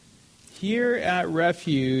Here at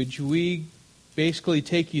Refuge, we basically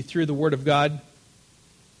take you through the Word of God,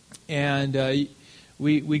 and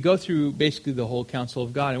we go through basically the whole counsel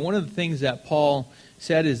of God. And one of the things that Paul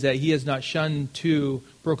said is that he has not shunned to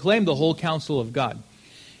proclaim the whole counsel of God.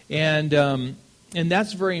 And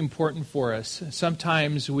that's very important for us.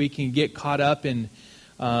 Sometimes we can get caught up in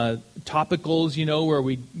topicals, where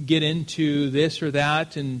we get into this or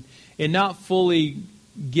that and not fully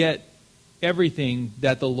get everything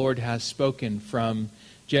that the Lord has spoken from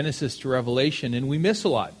Genesis to Revelation, and we miss a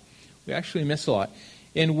lot. We actually miss a lot.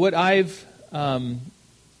 And what I've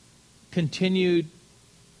continually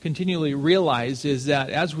realized is that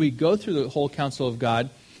as we go through the whole counsel of God,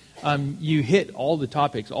 you hit all the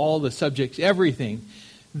topics, all the subjects, everything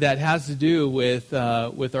that has to do with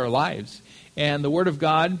our lives. And the Word of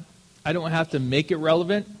God, I don't have to make it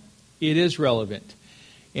relevant. It is relevant.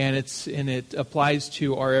 And it applies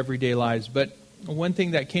to our everyday lives. But one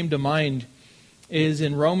thing that came to mind is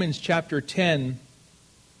in Romans chapter 10.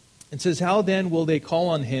 It says, "How then will they call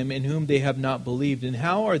on him in whom they have not believed? And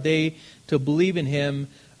how are they to believe in him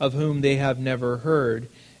of whom they have never heard?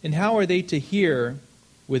 And how are they to hear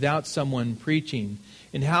without someone preaching?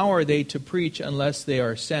 And how are they to preach unless they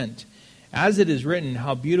are sent? As it is written,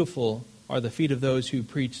 how beautiful are the feet of those who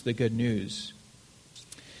preach the good news."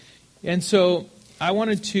 And so I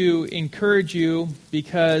wanted to encourage you,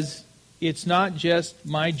 because it's not just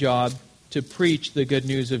my job to preach the good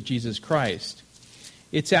news of Jesus Christ.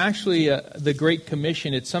 It's actually the Great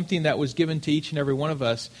Commission. It's something that was given to each and every one of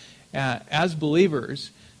us as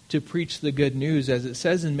believers to preach the good news. As it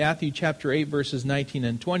says in Matthew chapter 8, verses 19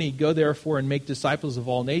 and 20, "Go therefore and make disciples of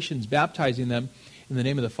all nations, baptizing them in the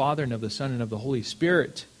name of the Father and of the Son and of the Holy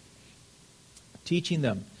Spirit, teaching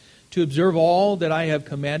them to observe all that I have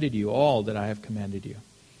commanded you, all that I have commanded you.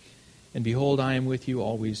 And behold, I am with you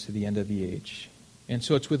always to the end of the age." And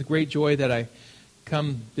so it's with great joy that I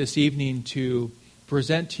come this evening to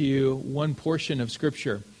present to you one portion of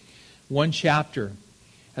Scripture, one chapter.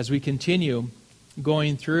 As we continue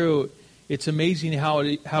going through, it's amazing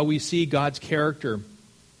how we see God's character.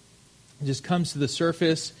 It just comes to the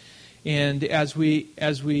surface, and as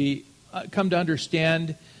we come to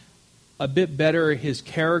understand a bit better His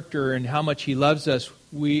character and how much He loves us,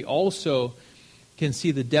 we also can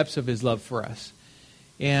see the depths of His love for us.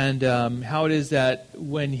 And how it is that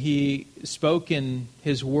when He spoke in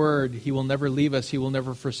His Word, He will never leave us, He will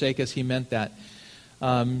never forsake us. He meant that.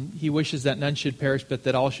 He wishes that none should perish, but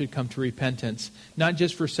that all should come to repentance. Not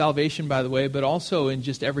just for salvation, by the way, but also in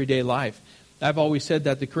just everyday life. I've always said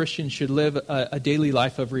that the Christian should live a daily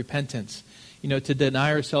life of repentance. To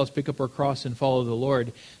deny ourselves, pick up our cross, and follow the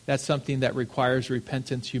Lord. That's something that requires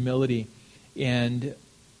repentance, humility, and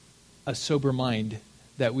a sober mind,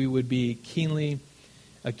 that we would be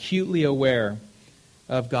acutely aware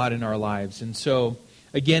of God in our lives. And so,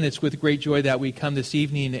 again, it's with great joy that we come this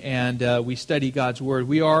evening and we study God's Word.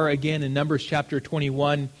 We are, again, in Numbers chapter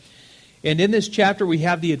 21. And in this chapter, we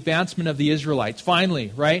have the advancement of the Israelites.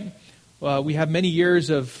 Finally, right? We have many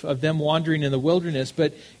years of them wandering in the wilderness,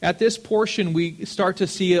 but at this portion we start to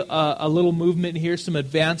see a little movement here, some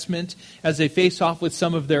advancement as they face off with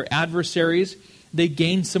some of their adversaries. They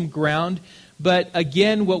gain some ground, but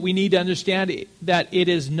again, what we need to understand that it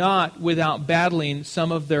is not without battling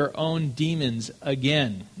some of their own demons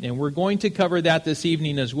again. And we're going to cover that this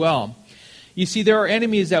evening as well. You see, there are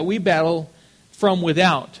enemies that we battle from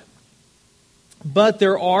without. But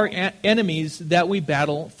there are enemies that we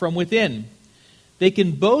battle from within. They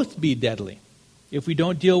can both be deadly if we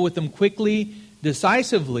don't deal with them quickly,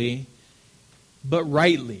 decisively, but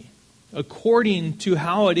rightly, according to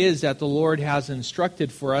how it is that the Lord has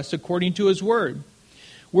instructed for us, according to His Word.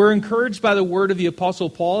 We're encouraged by the word of the Apostle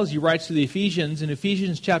Paul as he writes to the Ephesians, in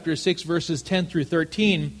Ephesians chapter 6, verses 10 through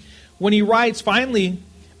 13, when he writes, "Finally,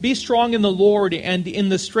 be strong in the Lord and in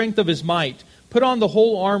the strength of His might. Put on the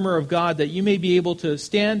whole armor of God, that you may be able to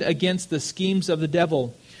stand against the schemes of the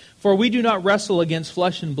devil. For we do not wrestle against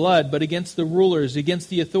flesh and blood, but against the rulers, against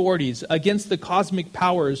the authorities, against the cosmic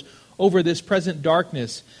powers over this present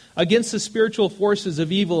darkness, against the spiritual forces of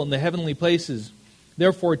evil in the heavenly places.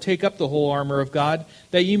 Therefore take up the whole armor of God,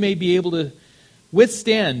 that you may be able to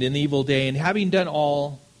withstand in the evil day, and having done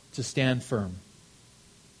all, to stand firm."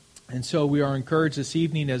 And so we are encouraged this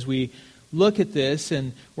evening as we look at this,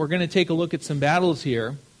 and we're going to take a look at some battles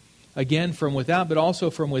here, again from without, but also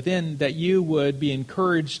from within, that you would be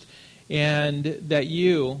encouraged and that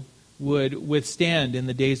you would withstand in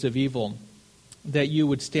the days of evil, that you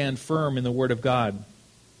would stand firm in the Word of God.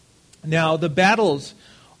 Now, the battles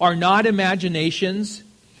are not imaginations,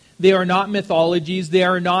 they are not mythologies, they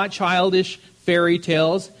are not childish fairy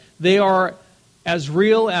tales, they are as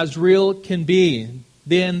real can be,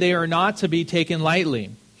 then they are not to be taken lightly.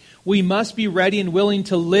 We must be ready and willing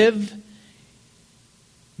to live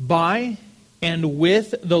by and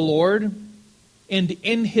with the Lord and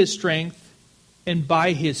in His strength and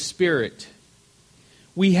by His Spirit.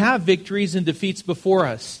 We have victories and defeats before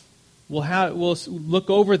us. We'll look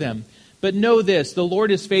over them. But know this, the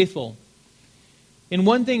Lord is faithful. And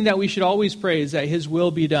one thing that we should always pray is that His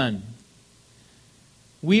will be done.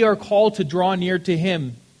 We are called to draw near to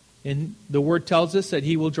Him. And the Word tells us that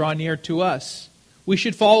He will draw near to us. We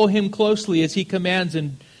should follow Him closely as He commands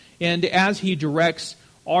and as He directs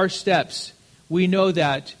our steps. We know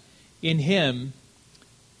that in Him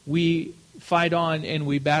we fight on and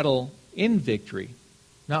we battle in victory,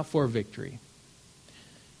 not for victory.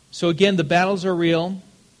 So again, the battles are real.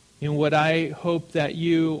 And what I hope that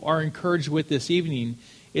you are encouraged with this evening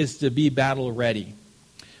is to be battle ready.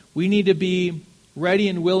 We need to be ready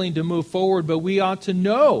and willing to move forward, but we ought to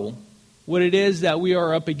know what it is that we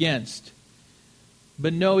are up against.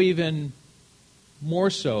 But know even more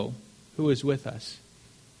so who is with us,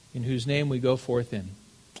 in whose name we go forth in.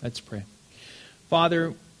 Let's pray.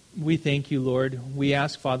 Father, we thank you, Lord. We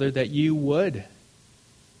ask, Father, that you would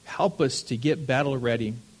help us to get battle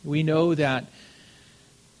ready. We know that,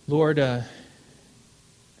 Lord,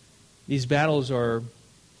 these battles are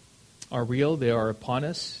real. They are upon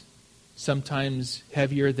us, sometimes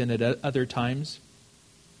heavier than at other times.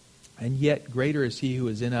 And yet greater is He who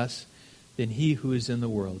is in us than he who is in the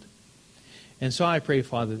world. And so I pray,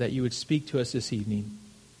 Father, that you would speak to us this evening.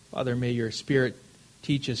 Father, may your Spirit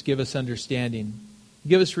teach us, give us understanding.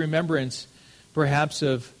 Give us remembrance, perhaps,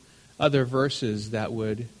 of other verses that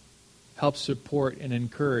would help support and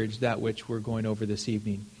encourage that which we're going over this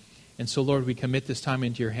evening. And so, Lord, we commit this time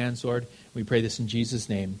into your hands, Lord. We pray this in Jesus'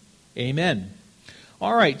 name. Amen.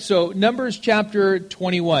 All right, so Numbers chapter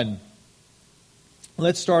 21.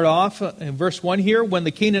 Let's start off in verse 1 here. When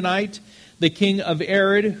the Canaanite, the king of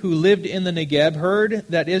Arad, who lived in the Negeb, heard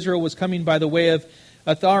that Israel was coming by the way of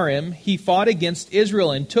Atharim, he fought against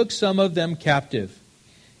Israel and took some of them captive.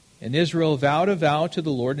 And Israel vowed a vow to the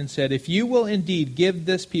Lord and said, if you will indeed give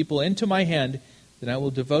this people into my hand, then I will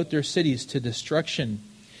devote their cities to destruction.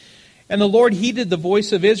 And the Lord heeded the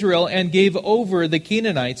voice of Israel and gave over the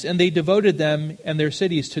Canaanites, and they devoted them and their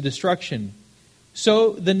cities to destruction.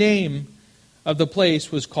 So the name of the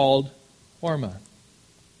place was called Hormah.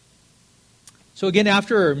 So again,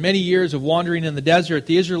 after many years of wandering in the desert,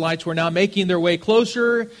 the Israelites were now making their way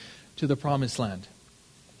closer to the Promised Land.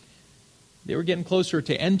 They were getting closer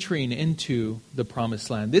to entering into the Promised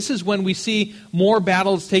Land. This is when we see more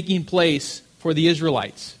battles taking place for the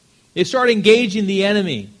Israelites. They start engaging the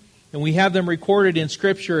enemy, and we have them recorded in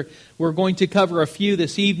Scripture. We're going to cover a few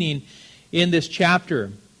this evening in this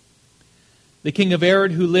chapter. The king of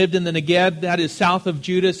Arad, who lived in the Negeb, that is south of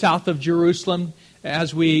Judah, south of Jerusalem,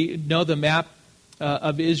 as we know the map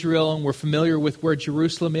of Israel, and we're familiar with where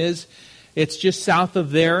Jerusalem is. It's just south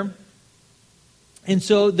of there. And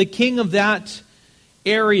so the king of that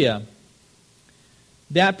area,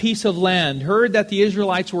 that piece of land, heard that the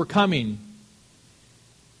Israelites were coming.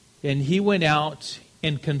 And he went out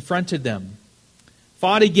and confronted them,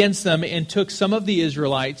 fought against them, and took some of the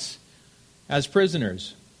Israelites as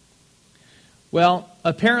prisoners. Well,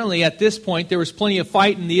 apparently at this point there was plenty of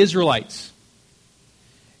fight in the Israelites.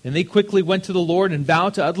 And they quickly went to the Lord and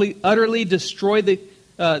vowed to utterly destroy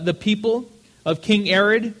the people of King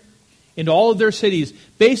Arad and all of their cities,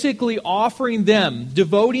 basically offering them,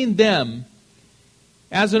 devoting them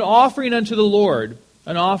as an offering unto the Lord,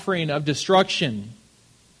 an offering of destruction.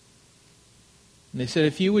 And they said,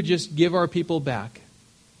 if you would just give our people back,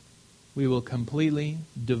 we will completely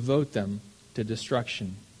devote them to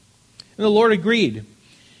destruction. And the Lord agreed.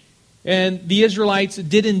 And the Israelites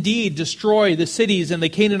did indeed destroy the cities and the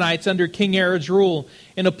Canaanites under King Arad's rule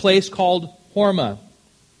in a place called Hormah.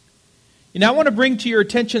 And I want to bring to your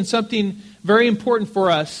attention something very important for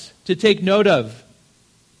us to take note of.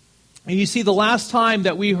 And you see, the last time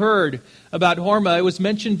that we heard about Hormah, it was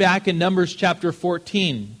mentioned back in Numbers chapter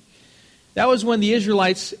 14. That was when the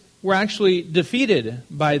Israelites were actually defeated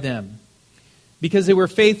by them because they were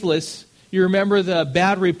faithless. You remember the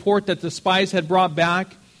bad report that the spies had brought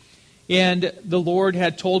back, and the Lord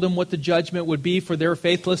had told them what the judgment would be for their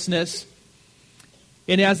faithlessness.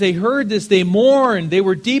 And as they heard this, they mourned. They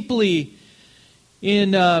were deeply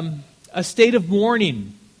in a state of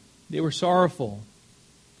mourning. They were sorrowful.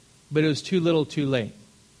 But it was too little, too late.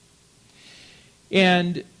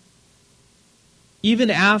 And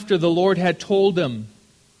even after the Lord had told them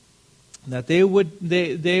that they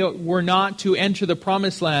were not to enter the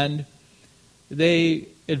Promised Land, they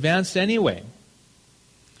advanced anyway.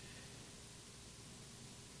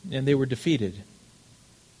 and they were defeated.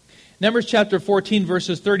 Numbers chapter 14,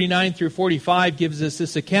 verses 39 through 45 gives us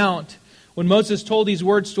this account. When Moses told these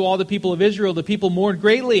words to all the people of Israel, the people mourned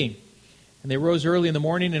greatly. And they rose early in the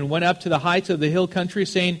morning and went up to the heights of the hill country,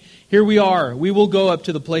 saying, "Here we are. We will go up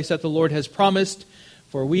to the place that the Lord has promised,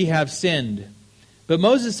 for we have sinned." But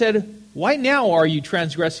Moses said, "Why now are you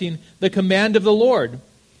transgressing the command of the Lord,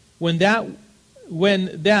 when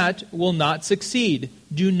that will not succeed?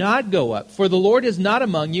 Do not go up, for the Lord is not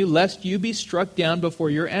among you, lest you be struck down before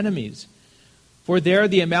your enemies. For there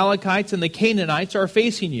the Amalekites and the Canaanites are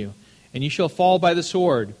facing you, and you shall fall by the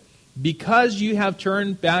sword. Because you have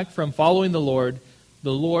turned back from following the Lord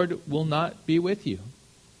will not be with you."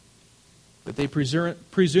 But they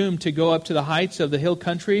presumed to go up to the heights of the hill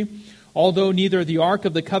country, although neither the ark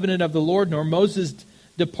of the covenant of the Lord nor Moses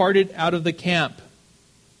departed out of the camp,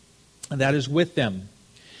 and that is with them.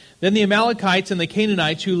 Then the Amalekites and the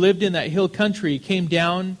Canaanites who lived in that hill country came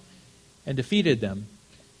down and defeated them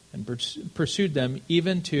and pursued them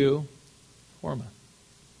even to Hormah.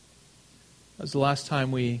 That was the last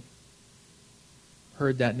time we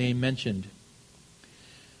heard that name mentioned.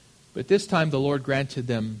 But this time the Lord granted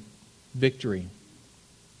them victory.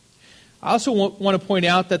 I also want to point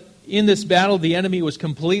out that in this battle the enemy was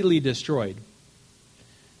completely destroyed.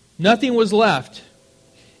 Nothing was left.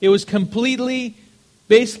 It was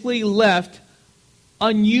basically left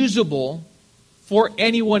unusable for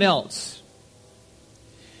anyone else.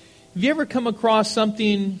 Have you ever come across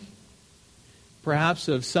something perhaps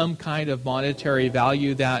of some kind of monetary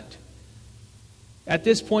value that at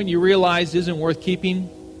this point you realize isn't worth keeping?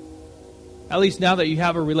 At least now that you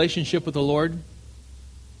have a relationship with the Lord.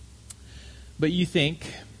 But you think,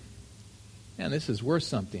 man, this is worth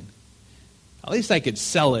something. At least I could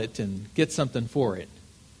sell it and get something for it.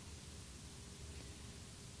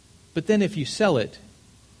 But then if you sell it,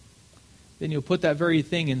 then you'll put that very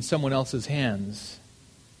thing in someone else's hands.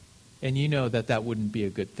 And you know that that wouldn't be a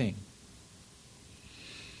good thing.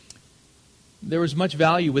 There was much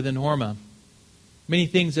value within Hormah. Many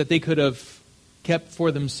things that they could have kept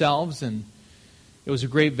for themselves, and it was a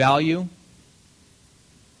great value.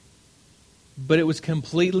 But it was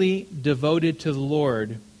completely devoted to the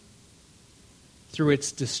Lord through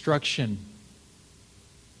its destruction.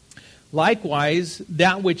 Likewise,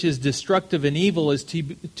 that which is destructive and evil is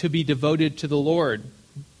to be devoted to the Lord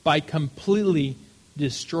by completely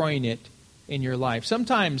destroying it in your life.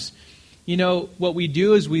 Sometimes, what we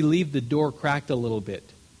do is we leave the door cracked a little bit.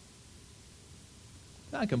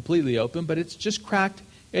 Not completely open, but it's just cracked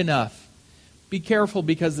enough. Be careful,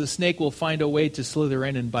 because the snake will find a way to slither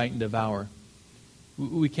in and bite and devour.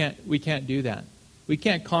 We can't do that. We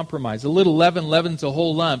can't compromise. A little leaven leavens a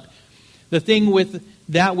whole lump. The thing with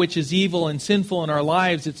that which is evil and sinful in our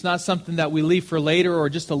lives, it's not something that we leave for later or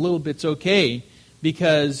just a little bit's okay,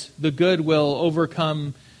 because the good will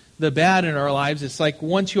overcome the bad in our lives. It's like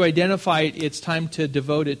once you identify it, it's time to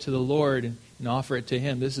devote it to the Lord and offer it to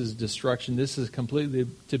Him. This is destruction. This is completely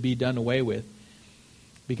to be done away with.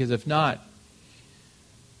 Because if not,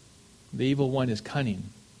 the evil one is cunning.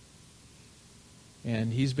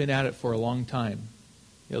 And he's been at it for a long time.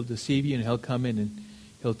 He'll deceive you and he'll come in and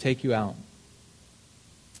he'll take you out.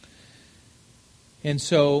 And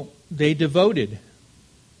so they devoted.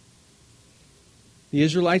 The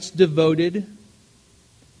Israelites devoted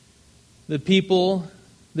the people,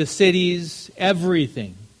 the cities,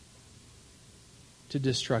 everything to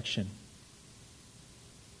destruction.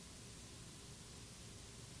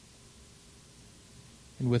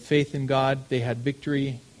 And with faith in God, they had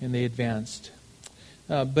victory and they advanced.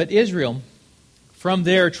 But Israel, from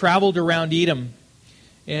there, traveled around Edom.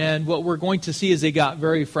 And what we're going to see is they got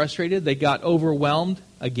very frustrated. They got overwhelmed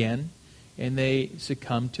again. And they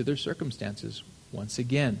succumbed to their circumstances once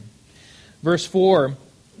again. Verse 4,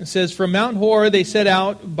 it says, "From Mount Hor they set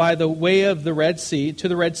out by the way of the Red Sea, to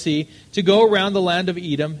the Red Sea, to go around the land of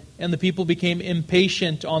Edom. And the people became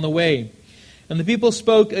impatient on the way. And the people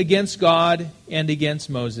spoke against God and against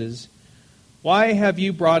Moses. 'Why have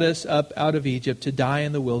you brought us up out of Egypt to die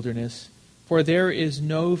in the wilderness? For there is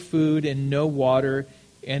no food and no water,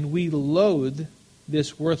 and we loathe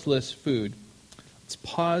this worthless food.'" Let's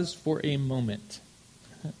pause for a moment.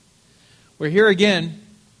 We're here again.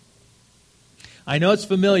 I know it's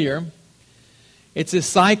familiar. It's a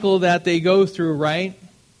cycle that they go through, right?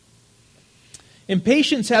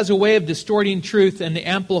 Impatience has a way of distorting truth and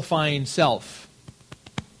amplifying self.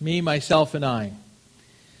 Me, myself, and I.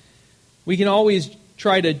 We can always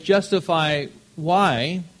try to justify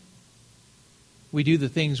why we do the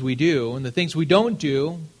things we do and the things we don't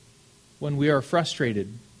do when we are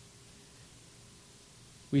frustrated.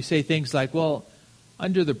 We say things like, well,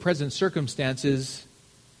 under the present circumstances,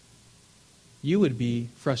 you would be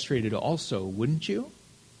frustrated also, wouldn't you?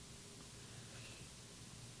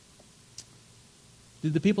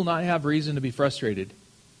 Did the people not have reason to be frustrated?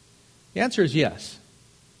 The answer is yes.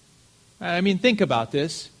 I mean, think about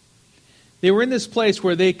this. They were in this place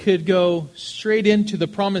where they could go straight into the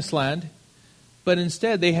promised land, but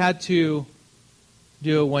instead they had to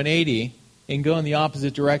do a 180 and go in the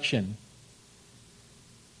opposite direction.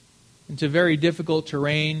 Into very difficult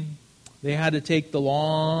terrain. They had to take the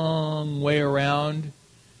long way around.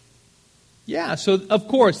 Yeah, so of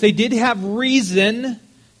course, they did have reason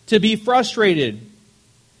to be frustrated.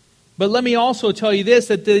 But let me also tell you this,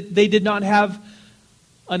 that they did not have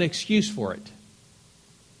an excuse for it.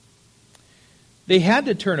 They had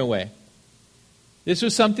to turn away. This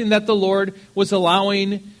was something that the Lord was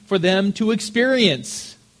allowing for them to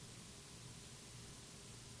experience.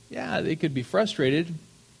 Yeah, they could be frustrated,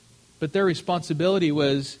 but their responsibility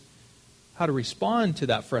was how to respond to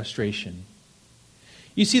that frustration.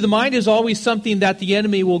 You see, the mind is always something that the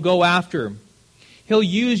enemy will go after. He'll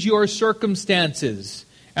use your circumstances,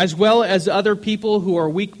 as well as other people who are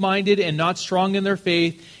weak-minded and not strong in their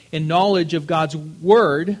faith and knowledge of God's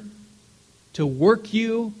Word, to work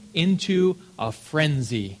you into a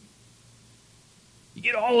frenzy. You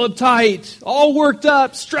get all uptight, all worked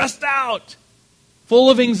up, stressed out, full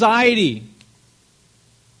of anxiety.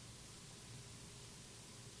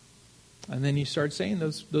 And then you start saying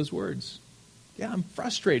those words. Yeah, I'm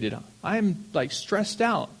frustrated. I'm like stressed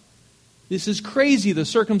out. This is crazy, the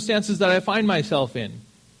circumstances that I find myself in.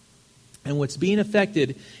 And what's being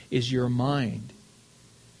affected is your mind.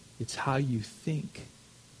 It's how you think.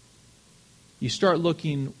 You start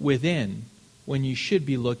looking within when you should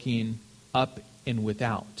be looking up and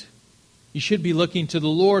without. You should be looking to the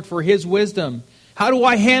Lord for His wisdom. How do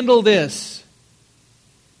I handle this?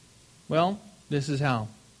 Well, this is how.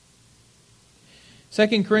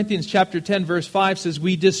 2 Corinthians chapter 10, verse 5 says,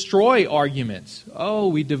 we destroy arguments. Oh,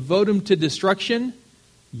 we devote them to destruction?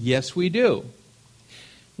 Yes, we do.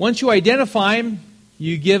 Once you identify them,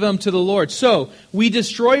 you give them to the Lord. So, we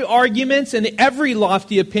destroy arguments and every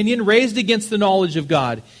lofty opinion raised against the knowledge of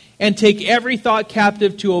God, and take every thought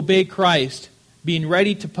captive to obey Christ, being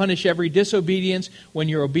ready to punish every disobedience when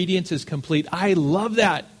your obedience is complete. I love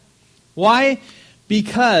that. Why?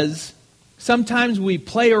 Because sometimes we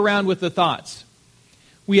play around with the thoughts.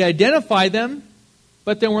 We identify them,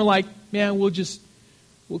 but then we're like, man,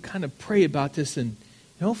 we'll kind of pray about this, and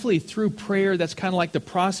hopefully through prayer, that's kind of like the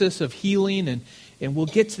process of healing, and we'll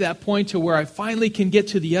get to that point to where I finally can get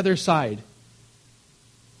to the other side.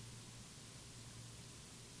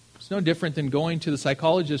 It's no different than going to the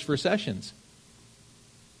psychologist for sessions.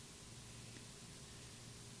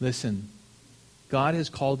 Listen, God has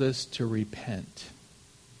called us to repent.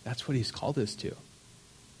 That's what He's called us to.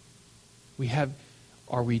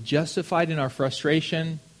 Are we justified in our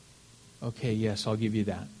frustration? Okay, yes, I'll give you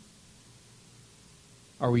that.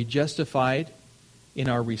 Are we justified in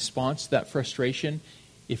our response to that frustration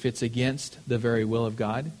if it's against the very will of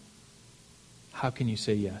God? How can you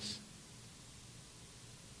say yes?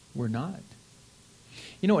 We're not.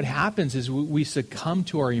 You know what happens is we succumb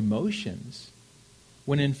to our emotions,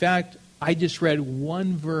 when in fact, I just read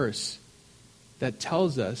one verse that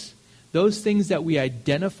tells us those things that we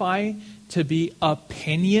identify to be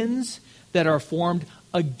opinions that are formed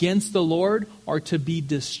against the Lord are to be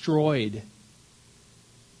destroyed.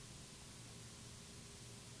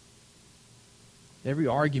 Every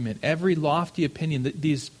argument, every lofty opinion,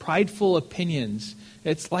 these prideful opinions,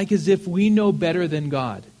 it's like as if we know better than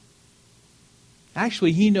God.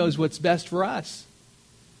 Actually, He knows what's best for us.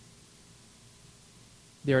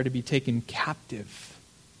 They are to be taken captive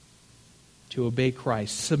to obey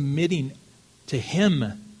Christ, submitting to Him,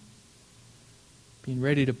 being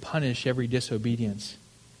ready to punish every disobedience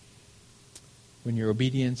when your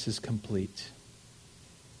obedience is complete.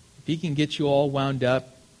 If He can get you all wound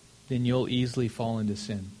up, then you'll easily fall into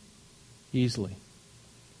sin. Easily.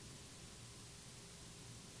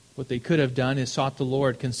 What they could have done is sought the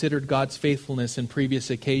Lord, considered God's faithfulness in previous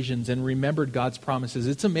occasions, and remembered God's promises.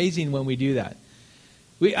 It's amazing when we do that.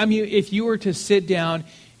 If you were to sit down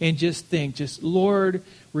and just think, Lord,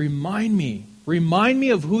 remind me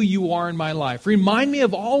of who you are in my life. Remind me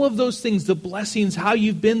of all of those things, the blessings, how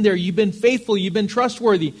you've been there. You've been faithful. You've been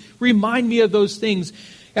trustworthy. Remind me of those things.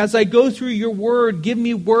 As I go through your word, give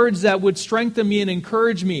me words that would strengthen me and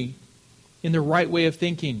encourage me in the right way of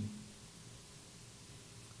thinking.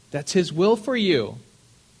 That's His will for you.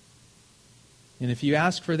 And if you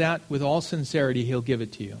ask for that with all sincerity, He'll give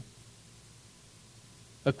it to you.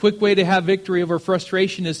 A quick way to have victory over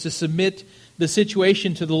frustration is to submit the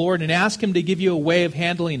situation to the Lord and ask Him to give you a way of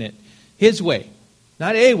handling it. His way.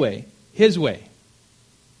 Not a way. His way.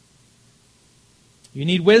 You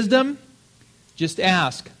need wisdom? Just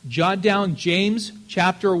ask. Jot down James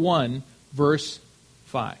chapter 1, verse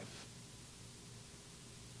 5.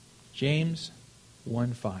 James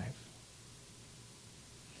 1:5.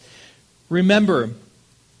 Remember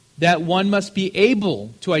that one must be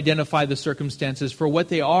able to identify the circumstances for what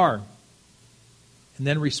they are and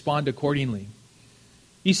then respond accordingly.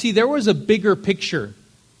 You see, there was a bigger picture.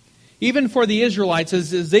 Even for the Israelites,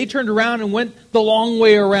 as they turned around and went the long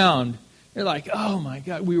way around, they're like, oh my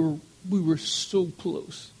God, we were so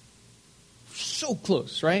close. So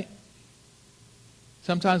close, right?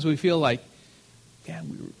 Sometimes we feel like,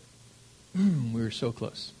 man, we were so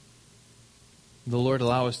close. The Lord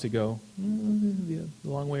allow us to go the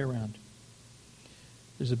long way around.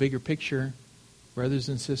 There's a bigger picture. Brothers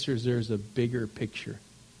and sisters, there's a bigger picture.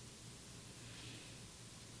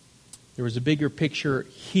 There was a bigger picture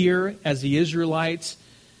here as the Israelites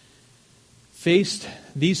faced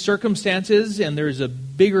these circumstances, and there's a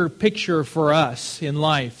bigger picture for us in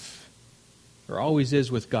life. There always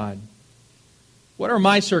is with God. What are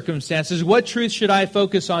my circumstances? What truth should I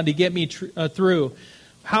focus on to get me through?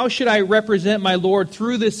 How should I represent my Lord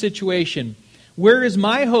through this situation? Where is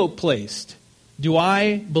my hope placed? Do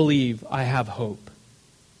I believe I have hope?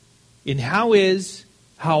 And how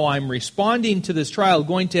I'm responding to this trial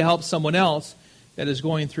going to help someone else that is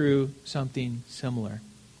going through something similar?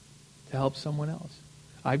 To help someone else.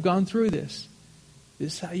 I've gone through this.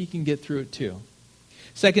 This is how you can get through it too.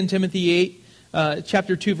 2 Timothy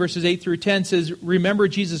chapter 2, verses 8 through 10 says, remember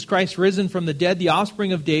Jesus Christ risen from the dead, the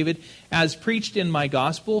offspring of David, as preached in my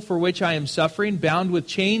gospel, for which I am suffering, bound with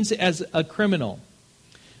chains as a criminal.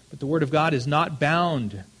 But the word of God is not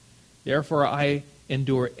bound. Therefore I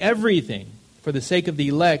endure everything for the sake of the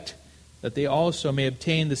elect, that they also may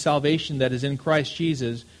obtain the salvation that is in Christ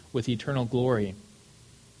Jesus with eternal glory.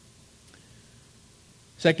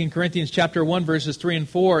 2 Corinthians chapter 1, verses 3 and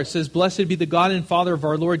 4 says, blessed be the God and Father of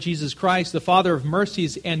our Lord Jesus Christ, the Father of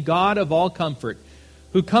mercies and God of all comfort,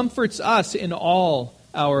 who comforts us in all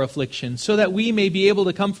our affliction, so that we may be able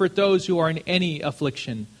to comfort those who are in any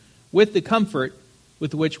affliction, with the comfort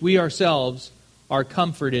with which we ourselves are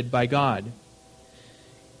comforted by God.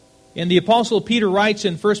 And the Apostle Peter writes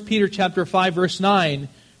in 1 Peter chapter 5, verse 9,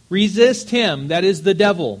 resist him, that is the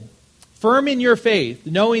devil, firm in your faith,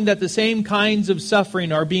 knowing that the same kinds of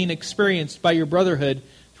suffering are being experienced by your brotherhood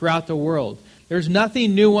throughout the world. There's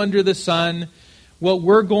nothing new under the sun. What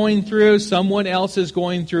we're going through, someone else is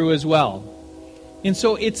going through as well. And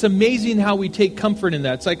so it's amazing how we take comfort in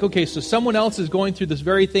that. It's like, okay, so someone else is going through this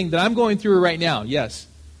very thing that I'm going through right now. Yes.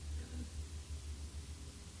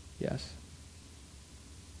 Yes.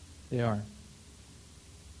 They are.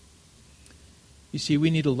 You see,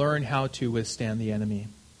 we need to learn how to withstand the enemy.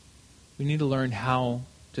 We need to learn how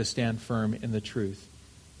to stand firm in the truth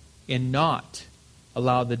and not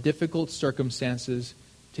allow the difficult circumstances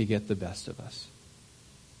to get the best of us.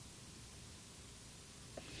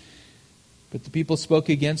 But the people spoke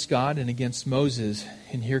against God and against Moses,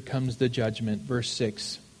 and here comes the judgment. Verse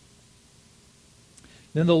 6.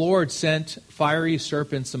 Then the Lord sent fiery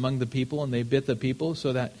serpents among the people, and they bit the people,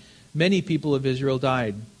 so that many people of Israel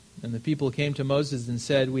died. And the people came to Moses and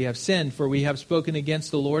said, we have sinned, for we have spoken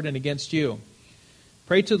against the Lord and against you.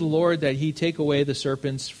 Pray to the Lord that he take away the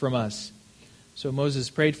serpents from us. So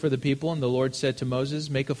Moses prayed for the people, and the Lord said to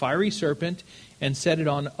Moses, make a fiery serpent and set it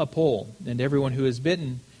on a pole, and everyone who is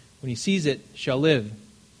bitten, when he sees it, shall live.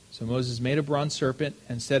 So Moses made a bronze serpent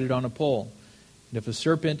and set it on a pole. And if a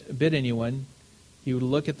serpent bit anyone, he would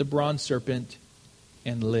look at the bronze serpent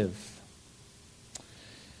and live.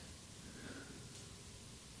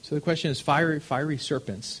 So the question is, fiery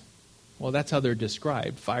serpents. Well, that's how they're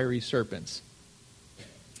described, fiery serpents.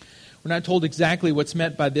 We're not told exactly what's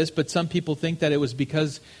meant by this, but some people think that it was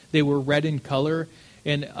because they were red in color,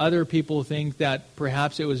 and other people think that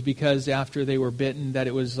perhaps it was because after they were bitten that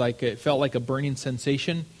it felt like a burning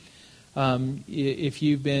sensation. If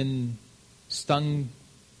you've been stung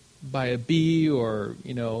by a bee, or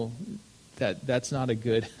that's not a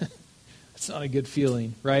good that's not a good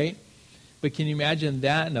feeling, right? But can you imagine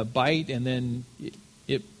that and a bite, and then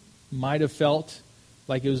it might have felt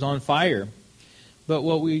like it was on fire. But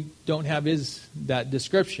what we don't have is that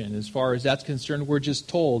description. As far as that's concerned, we're just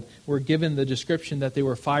told, we're given the description that they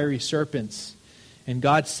were fiery serpents. And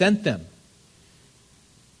God sent them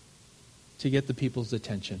to get the people's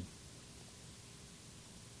attention.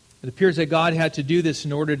 It appears that God had to do this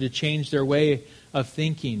in order to change their way of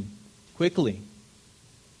thinking quickly.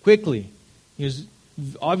 Quickly. He was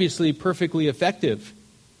obviously perfectly effective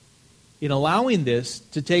in allowing this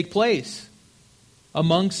to take place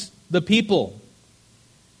amongst the people.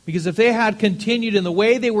 Because if they had continued in the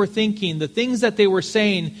way they were thinking, the things that they were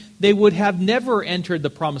saying, they would have never entered the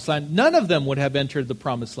promised land. None of them would have entered the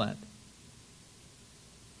promised land.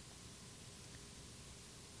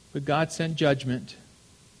 But God sent judgment.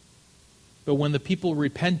 But when the people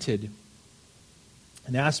repented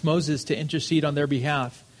and asked Moses to intercede on their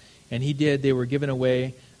behalf, and he did, they were given a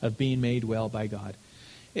way of being made well by God.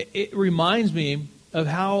 It reminds me of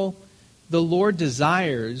how the Lord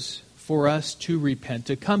desires for us to repent,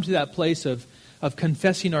 to come to that place of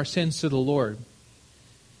confessing our sins to the Lord.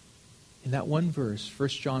 In that one verse, 1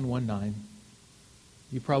 John 1:9,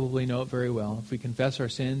 you probably know it very well. If we confess our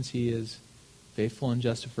sins, He is faithful and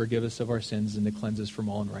just to forgive us of our sins and to cleanse us from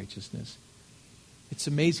all unrighteousness. It's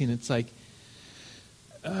amazing. It's like,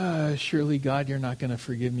 surely, God, you're not going to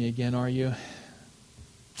forgive me again, are you?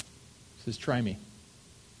 He says, try me.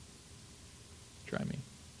 Try me.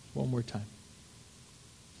 One more time.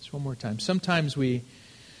 Just one more time. Sometimes we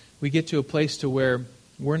get to a place to where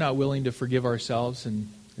we're not willing to forgive ourselves, and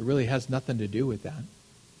it really has nothing to do with that.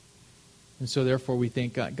 And so therefore we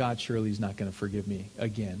think, God surely is not going to forgive me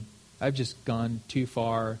again. I've just gone too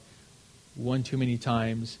far, one too many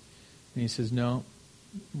times. And He says, no,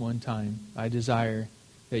 one time. I desire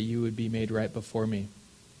that you would be made right before me.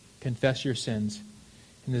 Confess your sins.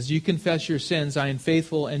 And as you confess your sins, I am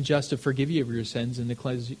faithful and just to forgive you of your sins and to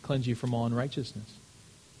cleanse you from all unrighteousness.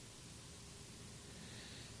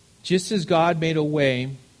 Just as God made a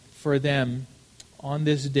way for them on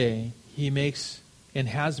this day, He makes and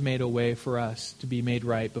has made a way for us to be made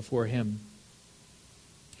right before Him.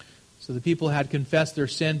 So the people had confessed their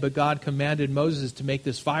sin, but God commanded Moses to make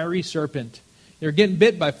this fiery serpent. They were getting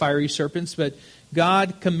bit by fiery serpents, but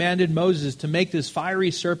God commanded Moses to make this fiery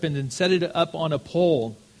serpent and set it up on a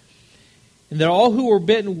pole. And that all who were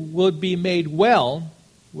bitten would be made well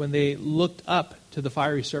when they looked up to the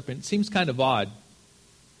fiery serpent. It seems kind of odd,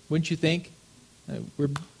 wouldn't you think? We're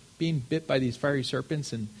being bit by these fiery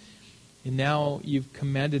serpents, and now you've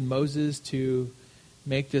commanded Moses to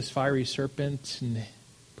make this fiery serpent and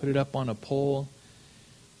put it up on a pole.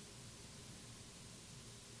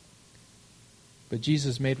 But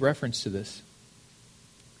Jesus made reference to this.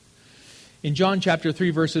 In John chapter 3,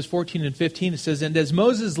 verses 14 and 15, it says, and as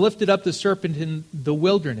Moses lifted up the serpent in the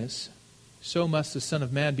wilderness, so must the Son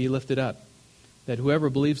of Man be lifted up, that whoever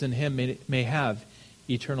believes in Him may have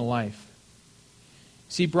eternal life.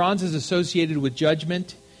 See, bronze is associated with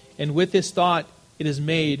judgment, and with this thought, it is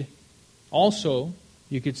made also,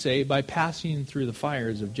 you could say, by passing through the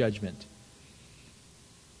fires of judgment.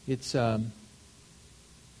 It's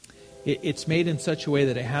made in such a way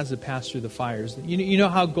that it has to pass through the fires. You know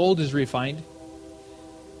how gold is refined?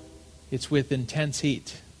 It's with intense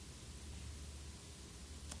heat.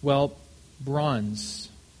 Well, bronze,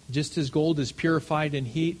 just as gold is purified in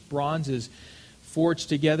heat, bronze is forged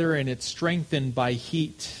together and it's strengthened by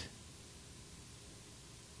heat.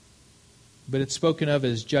 But it's spoken of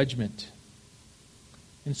as judgment.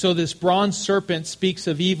 And so this bronze serpent speaks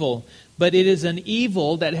of evil, but it is an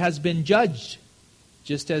evil that has been judged.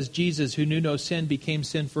 Just as Jesus, who knew no sin, became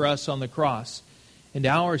sin for us on the cross, and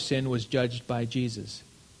our sin was judged by Jesus.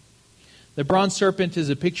 The bronze serpent is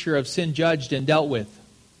a picture of sin judged and dealt with.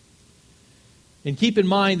 And keep in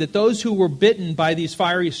mind that those who were bitten by these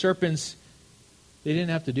fiery serpents, they didn't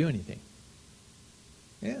have to do anything.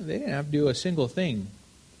 They didn't have to do a single thing.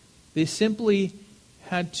 They simply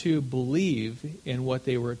had to believe in what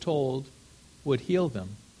they were told would heal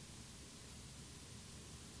them.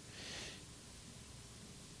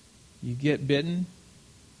 You get bitten.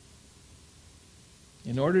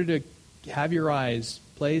 In order to have your eyes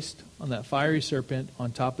placed on that fiery serpent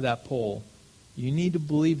on top of that pole, you need to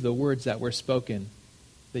believe the words that were spoken,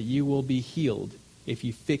 that you will be healed if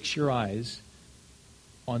you fix your eyes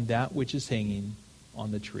on that which is hanging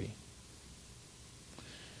on the tree.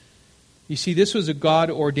 You see, this was a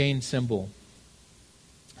God-ordained symbol,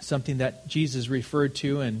 something that Jesus referred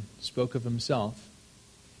to and spoke of Himself.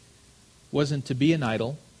 It wasn't to be an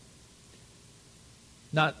idol,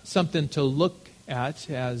 not something to look at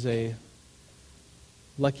as a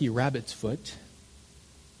lucky rabbit's foot.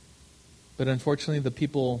 But unfortunately, the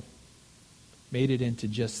people made it into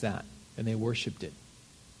just that, and they worshipped it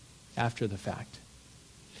after the fact.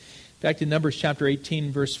 In fact, in Numbers chapter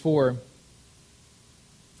 18, verse 4,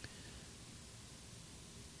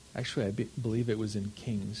 actually, I believe it was in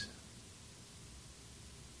Kings.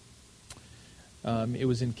 It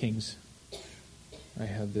was in Kings. I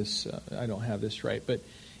have this. I don't have this right, but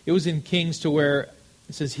it was in Kings to where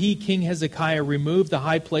it says, "He, King Hezekiah, removed the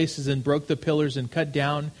high places and broke the pillars and cut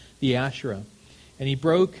down the Asherah, and he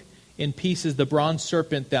broke in pieces the bronze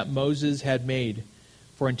serpent that Moses had made.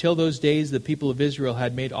 For until those days the people of Israel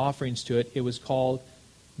had made offerings to it. It was called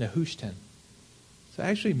Nehushtan. So I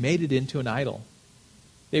actually made it into an idol.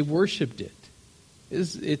 They worshipped it.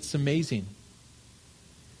 It's amazing.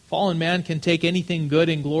 Fallen man can take anything good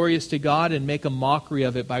and glorious to God and make a mockery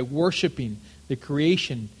of it by worshiping the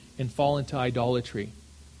creation and fall into idolatry.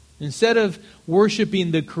 Instead of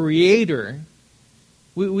worshiping the Creator,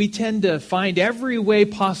 we tend to find every way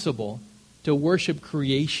possible to worship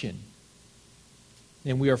creation.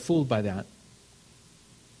 And we are fooled by that.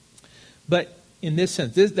 But in this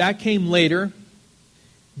sense, that came later.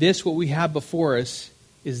 This, what we have before us,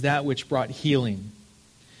 is that which brought healing.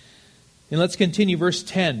 And let's continue verse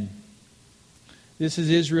 10. This is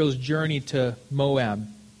Israel's journey to Moab.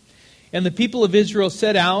 And the people of Israel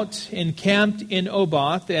set out and camped in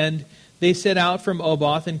Oboth, and they set out from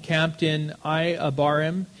Oboth and camped in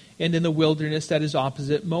Abarim and in the wilderness that is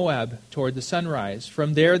opposite Moab toward the sunrise.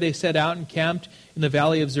 From there they set out and camped in the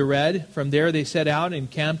valley of Zered. From there they set out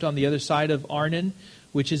and camped on the other side of Arnon,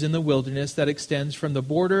 which is in the wilderness that extends from the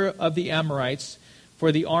border of the Amorites.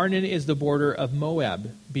 For the Arnon is the border of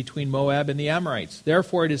Moab, between Moab and the Amorites.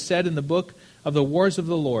 Therefore it is said in the book of the wars of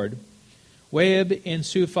the Lord, Waheb and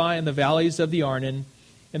Suphi and the valleys of the Arnon,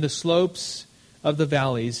 and the slopes of the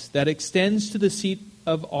valleys, that extends to the seat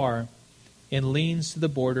of Ar, and leans to the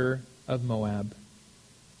border of Moab.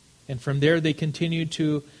 And from there they continued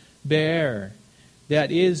to Beer,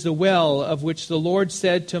 that is the well of which the Lord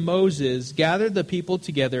said to Moses, Gather the people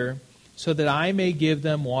together, so that I may give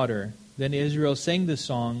them water. Then Israel sang the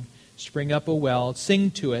song, Spring up a well,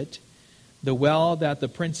 sing to it, the well that the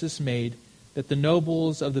princess made, that the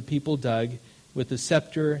nobles of the people dug with the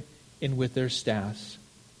scepter and with their staffs.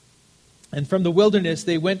 And from the wilderness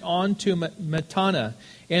they went on to Matana,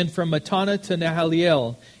 and from Matana to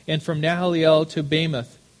Nahaliel, and from Nahaliel to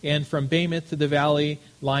Bamoth, and from Bamoth to the valley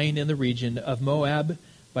lying in the region of Moab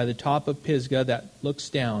by the top of Pisgah that looks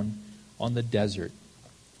down on the desert.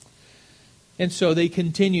 And so they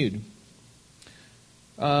continued.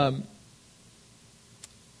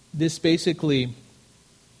 This basically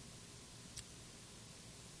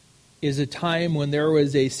is a time when there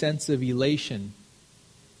was a sense of elation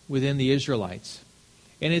within the Israelites.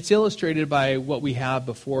 And it's illustrated by what we have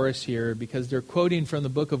before us here, because they're quoting from the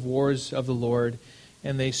book of Wars of the Lord,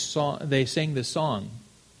 and they sang the song.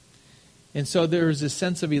 And so there was a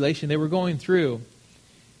sense of elation. They were going through,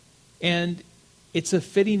 and it's a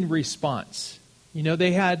fitting response. You know,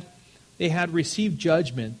 they had received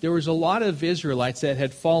judgment. There was a lot of Israelites that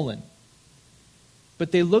had fallen.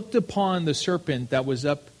 But they looked upon the serpent that was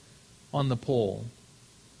up on the pole.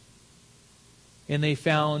 And they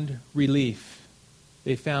found relief.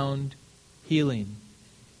 They found healing.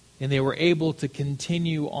 And they were able to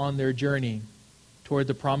continue on their journey toward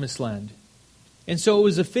the promised land. And so it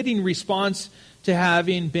was a fitting response to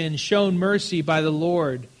having been shown mercy by the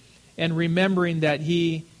Lord and remembering that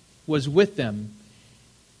He was with them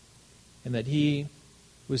and that He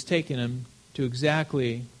was taking them to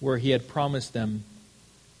exactly where He had promised them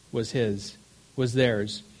was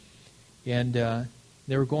theirs. And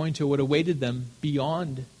they were going to what awaited them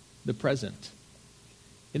beyond the present.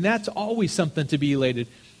 And that's always something to be elated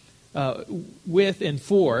with and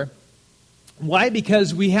for. Why?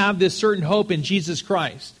 Because we have this certain hope in Jesus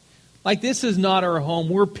Christ. Like, this is not our home.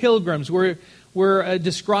 We're pilgrims. We're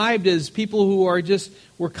described as people who are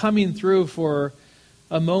we're coming through for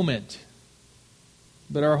a moment.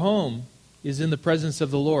 But our home is in the presence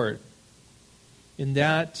of the Lord. And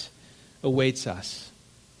that awaits us.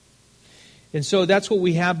 And so that's what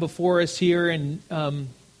we have before us here. And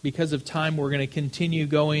because of time, we're going to continue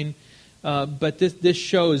going. But this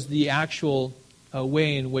shows the actual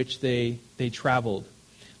way in which they traveled.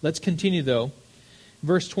 Let's continue, though.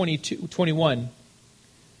 Verse 21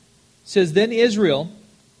 says, Then Israel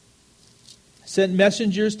sent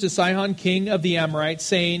messengers to Sihon, king of the Amorites,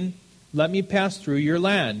 saying, Let me pass through your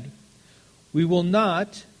land. We will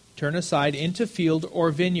not turn aside into field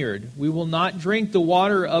or vineyard. We will not drink the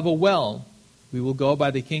water of a well. We will go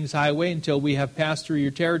by the king's highway until we have passed through your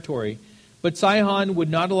territory. But Sihon would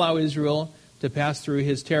not allow Israel to pass through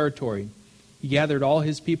his territory. He gathered all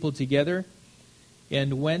his people together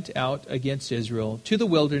and went out against Israel to the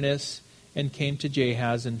wilderness and came to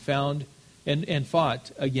Jahaz and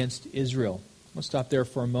fought against Israel. We'll stop there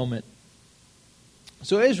for a moment.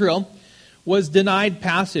 So Israel was denied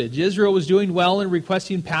passage. Israel was doing well in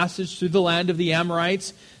requesting passage through the land of the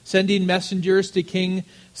Amorites, sending messengers to King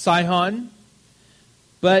Sihon.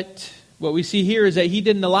 But what we see here is that he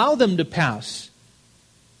didn't allow them to pass,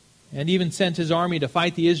 and even sent his army to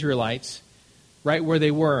fight the Israelites right where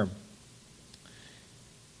they were.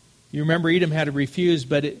 You remember Edom had refused,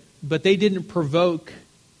 but they didn't provoke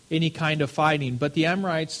any kind of fighting. But the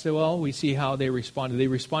Amorites, well, we see how they responded. They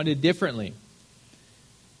responded differently.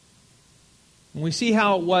 And we see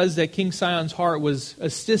how it was that King Sihon's heart was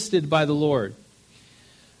assisted by the Lord.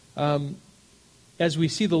 As we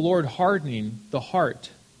see the Lord hardening the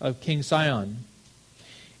heart of King Sihon.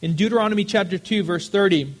 In Deuteronomy chapter 2, verse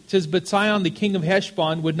 30, it says, "But Sihon, the king of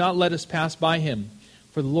Heshbon, would not let us pass by him.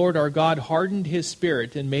 For the Lord our God hardened his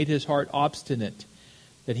spirit and made his heart obstinate,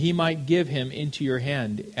 that he might give him into your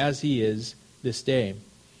hand, as he is this day."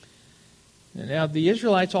 And now the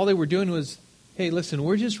Israelites, all they were doing was, hey, listen,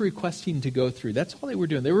 we're just requesting to go through. That's all they were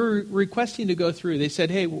doing. They were requesting to go through. They said,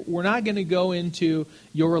 hey, we're not going to go into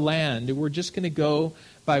your land. We're just going to go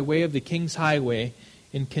by way of the king's highway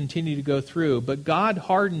and continue to go through. But God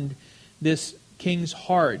hardened this king's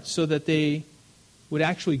heart so that they would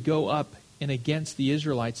actually go up and against the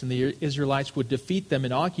Israelites, and the Israelites would defeat them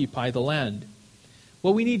and occupy the land.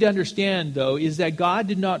 What we need to understand, though, is that God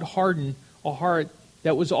did not harden a heart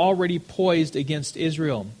that was already poised against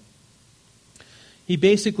Israel. He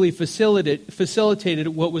basically facilitated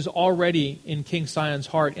what was already in King Sihon's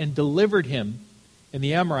heart and delivered him and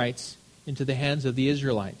the Amorites into the hands of the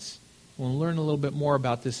Israelites. We'll learn a little bit more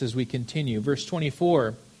about this as we continue. Verse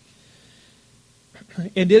 24.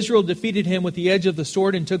 "And Israel defeated him with the edge of the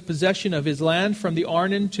sword and took possession of his land from the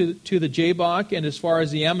Arnon to the Jabbok and as far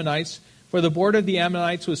as the Ammonites, for the border of the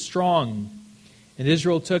Ammonites was strong. And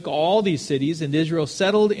Israel took all these cities, and Israel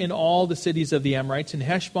settled in all the cities of the Amorites, in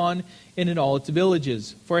Heshbon and in all its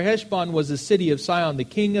villages. For Heshbon was the city of Sihon, the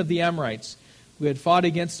king of the Amorites, who had fought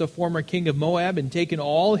against the former king of Moab and taken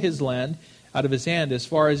all his land out of his hand as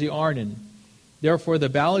far as the Arnon. Therefore the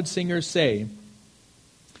ballad singers say,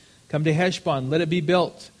 'Come to Heshbon, let it be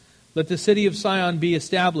built. Let the city of Sihon be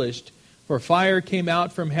established. For fire came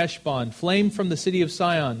out from Heshbon, flame from the city of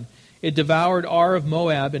Sihon. It devoured Ar of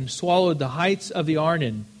Moab and swallowed the heights of the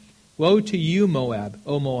Arnon. Woe to you, Moab,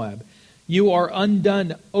 O Moab! You are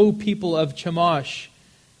undone, O people of Chemosh.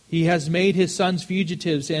 He has made his sons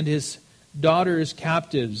fugitives and his daughters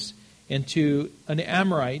captives, and to an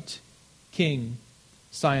Amorite king,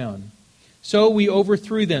 Sihon. So we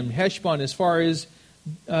overthrew them. Heshbon as far as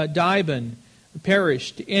Dibon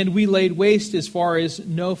perished, and we laid waste as far as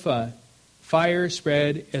Nophah. Fire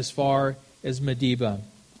spread as far as Medeba."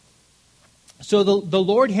 So the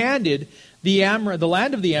Lord handed the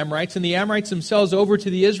land of the Amorites and the Amorites themselves over to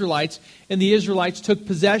the Israelites, and the Israelites took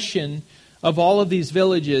possession of all of these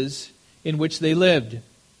villages in which they lived.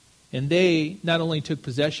 And they not only took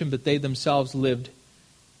possession, but they themselves lived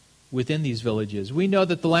within these villages. We know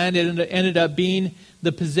that the land ended up being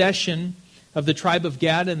the possession of the tribe of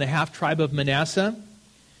Gad and the half-tribe of Manasseh.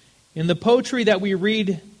 And the poetry that we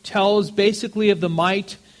read tells basically of the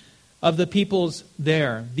might of the peoples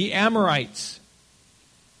there, the Amorites.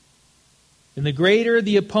 And the greater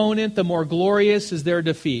the opponent, the more glorious is their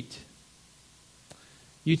defeat.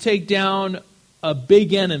 You take down a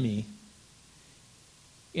big enemy,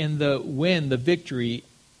 and the victory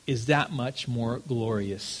is that much more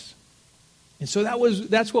glorious. And so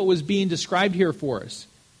that's what was being described here for us.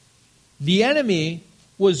 The enemy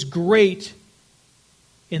was great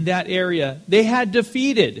in that area. They had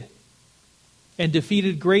defeated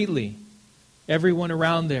greatly everyone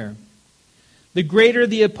around there. The greater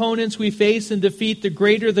the opponents we face and defeat, the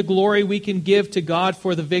greater the glory we can give to God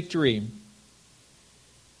for the victory.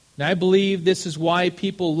 And I believe this is why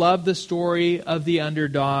people love the story of the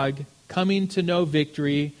underdog coming to know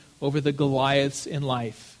victory over the Goliaths in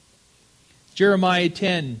life. Jeremiah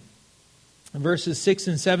 10, verses 6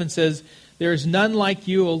 and 7 says, "There is none like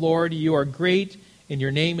you, O Lord. You are great, and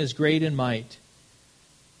your name is great in might.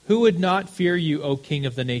 Who would not fear you, O King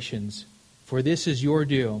of the nations? For this is your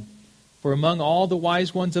due. For among all the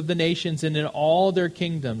wise ones of the nations and in all their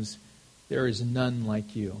kingdoms, there is none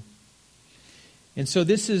like you." And so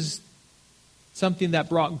this is something that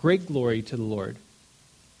brought great glory to the Lord.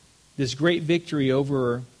 This great victory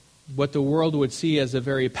over what the world would see as a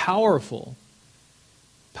very powerful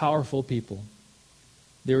people.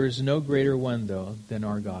 There is no greater one, though, than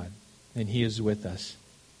our God, and He is with us.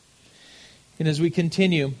 And as we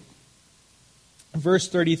continue, verse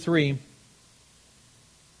 33,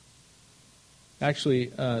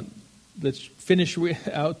 actually, let's finish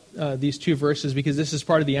out these two verses because this is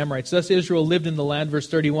part of the Amorites. "Thus Israel lived in the land," verse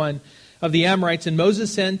 31, "of the Amorites, and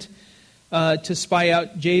Moses sent to spy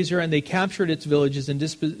out Jazer, and they captured its villages and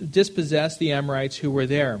dispossessed the Amorites who were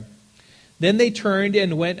there. Then they turned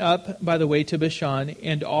and went up by the way to Bashan,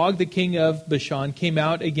 and Og, the king of Bashan, came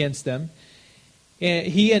out against them,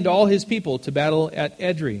 he and all his people, to battle at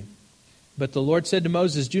Edrei. But the Lord said to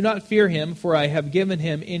Moses, 'Do not fear him, for I have given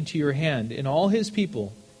him into your hand, and all his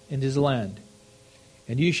people and his land.'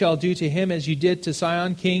 And you shall do to him as you did to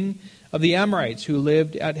Sihon, king of the Amorites, who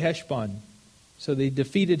lived at Heshbon. So they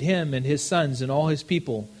defeated him and his sons and all his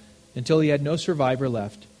people until he had no survivor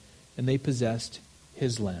left, and they possessed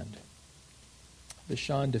his land.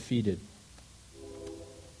 Bashan defeated.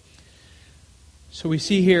 So we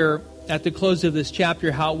see here at the close of this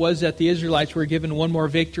chapter how it was that the Israelites were given one more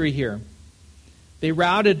victory here. They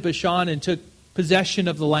routed Bashan and took possession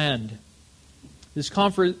of the land. This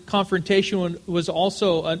confrontation was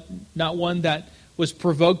also not one that was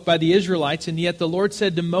provoked by the Israelites, and yet the Lord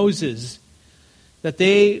said to Moses that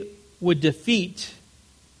they would defeat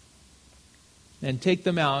and take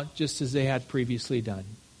them out just as they had previously done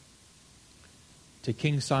to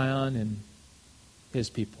King Sihon and his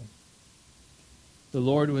people. The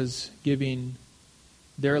Lord was giving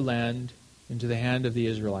their land into the hand of the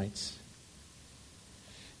Israelites.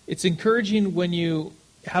 It's encouraging when you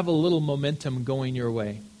have a little momentum going your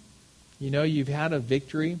way. You know, you've had a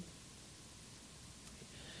victory.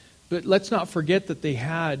 But let's not forget that they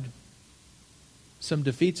had some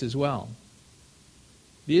defeats as well.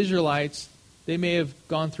 The Israelites, they may have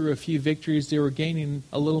gone through a few victories. They were gaining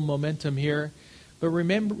a little momentum here. But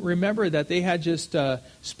remember that they had just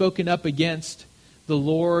spoken up against the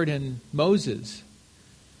Lord and Moses.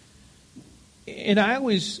 And I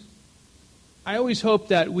always hope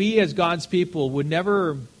that we as God's people would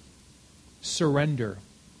never surrender,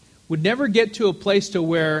 would never get to a place to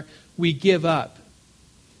where we give up,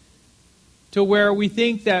 to where we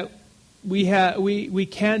think that we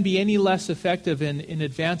can be any less effective in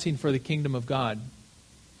advancing for the kingdom of God.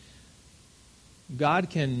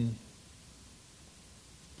 God can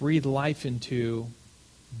breathe life into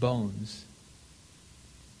bones.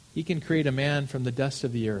 He can create a man from the dust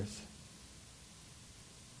of the earth,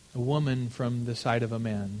 a woman from the side of a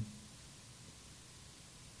man.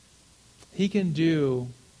 He can do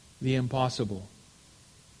the impossible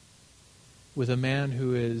with a man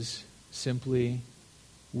who is simply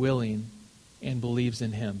willing and believes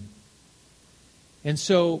in him. And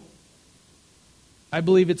so, I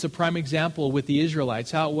believe it's a prime example with the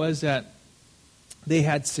Israelites, how it was that they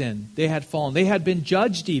had sinned, they had fallen, they had been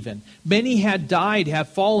judged even. Many had died, have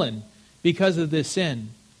fallen because of this sin.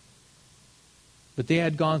 But they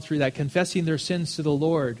had gone through that, confessing their sins to the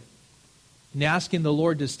Lord and asking the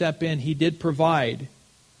Lord to step in. He did provide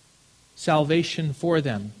salvation for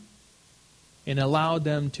them and allowed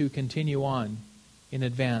them to continue on in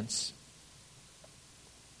advance.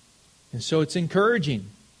 And so it's encouraging.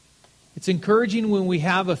 It's encouraging when we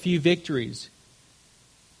have a few victories.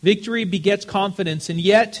 Victory begets confidence, and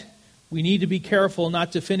yet we need to be careful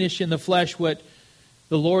not to finish in the flesh what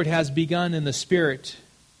the Lord has begun in the Spirit,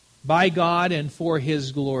 by God and for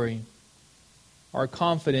His glory. Our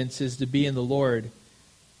confidence is to be in the Lord,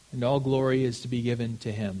 and all glory is to be given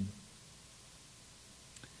to Him.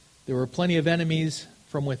 There were plenty of enemies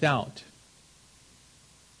from without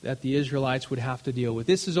that the Israelites would have to deal with.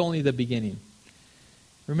 This is only the beginning.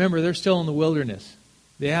 Remember, they're still in the wilderness.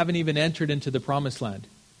 They haven't even entered into the promised land.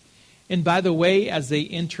 And by the way, as they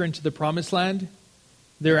enter into the promised land,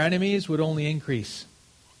 their enemies would only increase.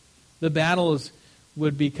 The battles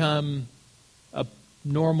would become a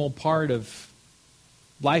normal part of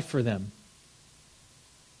life for them.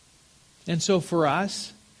 And so for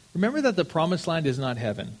us, remember that the promised land is not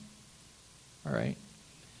heaven. All right?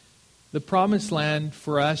 The promised land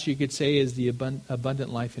for us, you could say, is the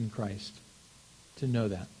abundant life in Christ. To know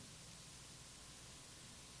that.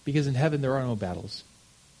 Because in heaven there are no battles.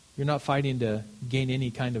 You're not fighting to gain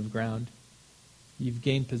any kind of ground. You've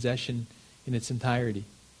gained possession in its entirety.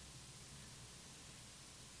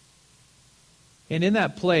 And in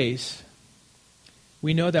that place,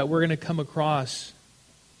 we know that we're going to come across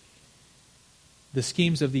the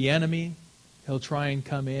schemes of the enemy. He'll try and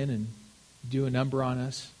come in and do a number on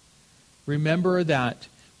us. Remember that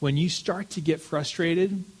when you start to get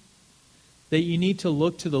frustrated, that you need to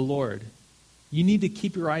look to the Lord. You need to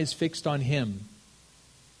keep your eyes fixed on Him.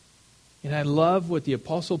 And I love what the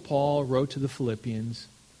Apostle Paul wrote to the Philippians.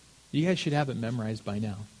 You guys should have it memorized by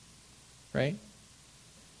now. Right?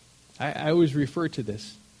 I always refer to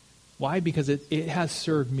this. Why? Because it has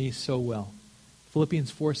served me so well.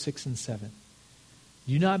 Philippians 4, 6, and 7.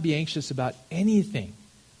 Do not be anxious about anything,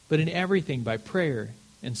 but in everything by prayer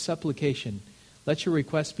and supplication, let your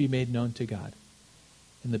requests be made known to God.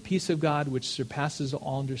 And the peace of God, which surpasses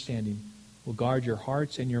all understanding, will guard your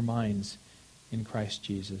hearts and your minds in Christ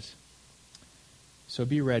Jesus. So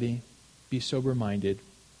be ready, be sober-minded.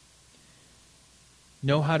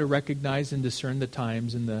 Know how to recognize and discern the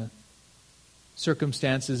times and the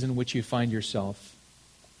circumstances in which you find yourself.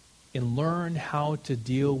 And learn how to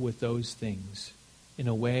deal with those things in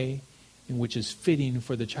a way in which is fitting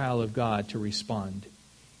for the child of God to respond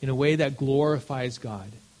in a way that glorifies God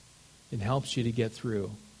and helps you to get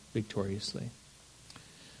through victoriously.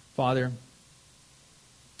 Father,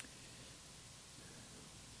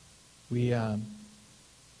 we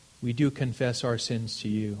do confess our sins to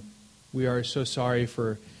you. We are so sorry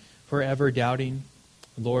for ever doubting,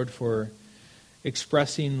 Lord, for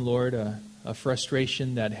expressing, Lord, a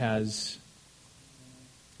frustration that has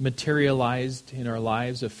materialized in our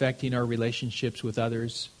lives, affecting our relationships with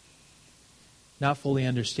others, not fully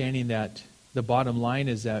understanding that the bottom line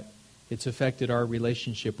is that it's affected our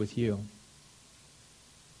relationship with you.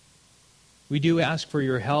 We do ask for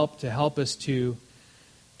your help to help us to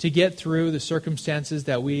get through the circumstances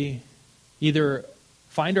that we either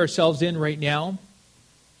find ourselves in right now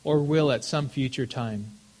or will at some future time.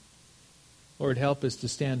 Lord, help us to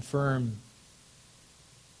stand firm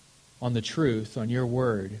on the truth, on your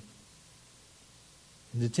word,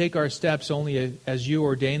 and to take our steps only as you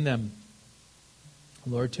ordain them.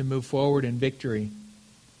 Lord, to move forward in victory,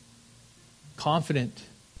 confident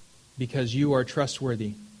because you are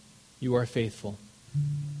trustworthy, you are faithful.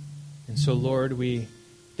 And so, Lord, we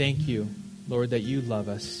thank you, Lord, that you love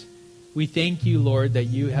us. We thank you, Lord, that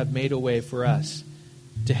you have made a way for us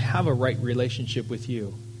to have a right relationship with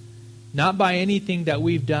you. Not by anything that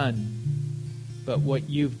we've done, but what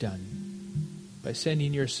you've done. By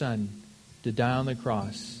sending your Son to die on the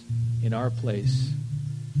cross in our place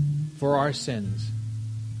for our sins,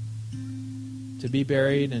 to be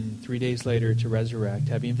buried and 3 days later to resurrect,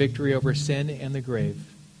 having victory over sin and the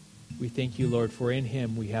grave. We thank you, Lord, for in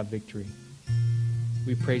him we have victory.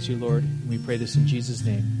 We praise you, Lord, and we pray this in Jesus'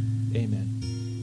 name. Amen.